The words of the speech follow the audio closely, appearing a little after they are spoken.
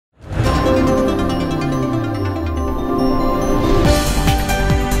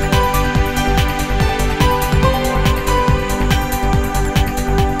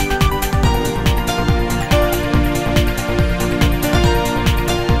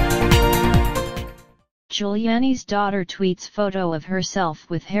Giuliani's daughter tweets photo of herself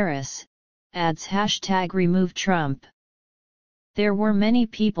with Harris, adds #RemoveTrump. There were many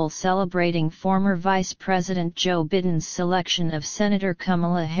people celebrating former Vice President Joe Biden's selection of Senator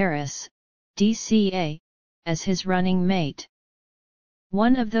Kamala Harris, DCA, as his running mate.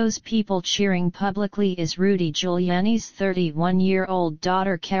 One of those people cheering publicly is Rudy Giuliani's 31-year-old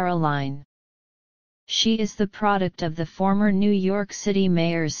daughter Caroline. She is the product of the former New York City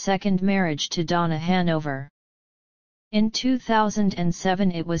mayor's second marriage to Donna Hanover. In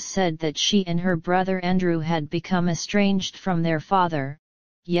 2007 it was said that she and her brother Andrew had become estranged from their father,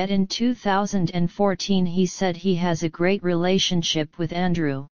 yet in 2014 he said he has a great relationship with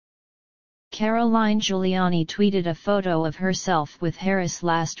Andrew. Caroline Giuliani tweeted a photo of herself with Harris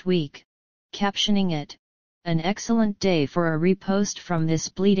last week, captioning it, "An excellent day for a repost from this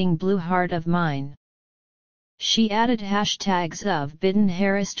bleeding blue heart of mine." She added hashtags of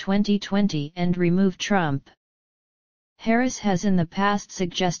Biden-Harris 2020 and RemoveTrump. Harris has in the past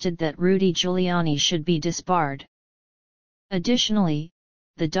suggested that Rudy Giuliani should be disbarred. Additionally,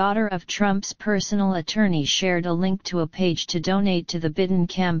 the daughter of Trump's personal attorney shared a link to a page to donate to the Biden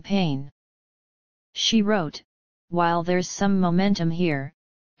campaign. She wrote, "While there's some momentum here,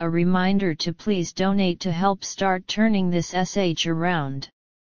 a reminder to please donate to help start turning this SH around.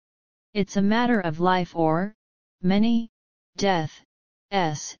 It's a matter of life or, many, death,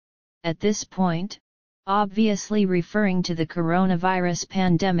 at this point," obviously referring to the coronavirus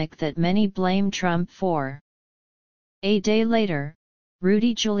pandemic that many blame Trump for. A day later,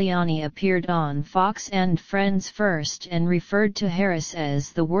 Rudy Giuliani appeared on Fox and Friends First and referred to Harris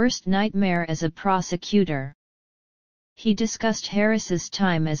as the worst nightmare as a prosecutor. He discussed Harris's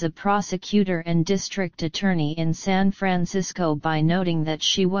time as a prosecutor and district attorney in San Francisco by noting that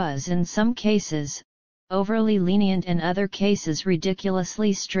she was in some cases overly lenient and other cases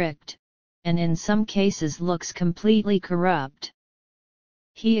ridiculously strict, and in some cases looks completely corrupt.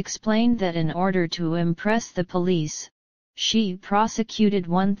 He explained that in order to impress the police, she prosecuted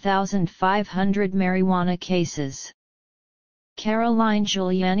 1,500 marijuana cases. Caroline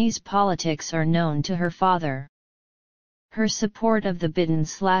Giuliani's politics are known to her father. Her support of the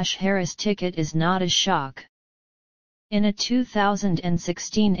Biden/Harris ticket is not a shock. In a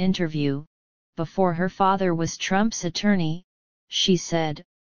 2016 interview, before her father was Trump's attorney, she said,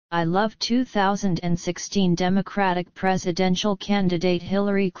 "I love 2016 Democratic presidential candidate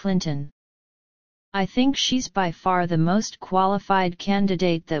Hillary Clinton. I think she's by far the most qualified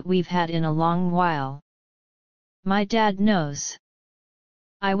candidate that we've had in a long while. My dad knows.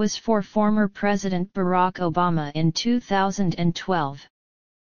 I was for former President Barack Obama in 2012.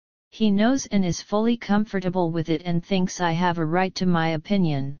 He knows and is fully comfortable with it and thinks I have a right to my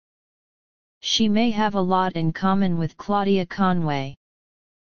opinion." She may have a lot in common with Claudia Conway.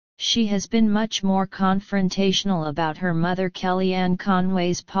 She has been much more confrontational about her mother Kellyanne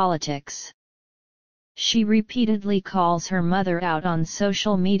Conway's politics. She repeatedly calls her mother out on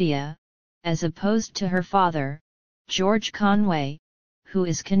social media, as opposed to her father, George Conway, who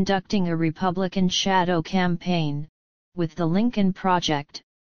is conducting a Republican shadow campaign, with the Lincoln Project,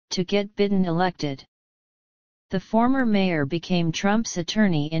 to get Biden elected. The former mayor became Trump's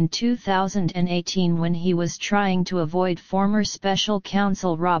attorney in 2018 when he was trying to avoid former special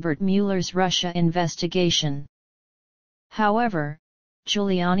counsel Robert Mueller's Russia investigation. However,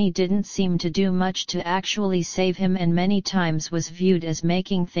 Giuliani didn't seem to do much to actually save him and many times was viewed as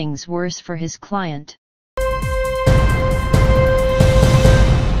making things worse for his client.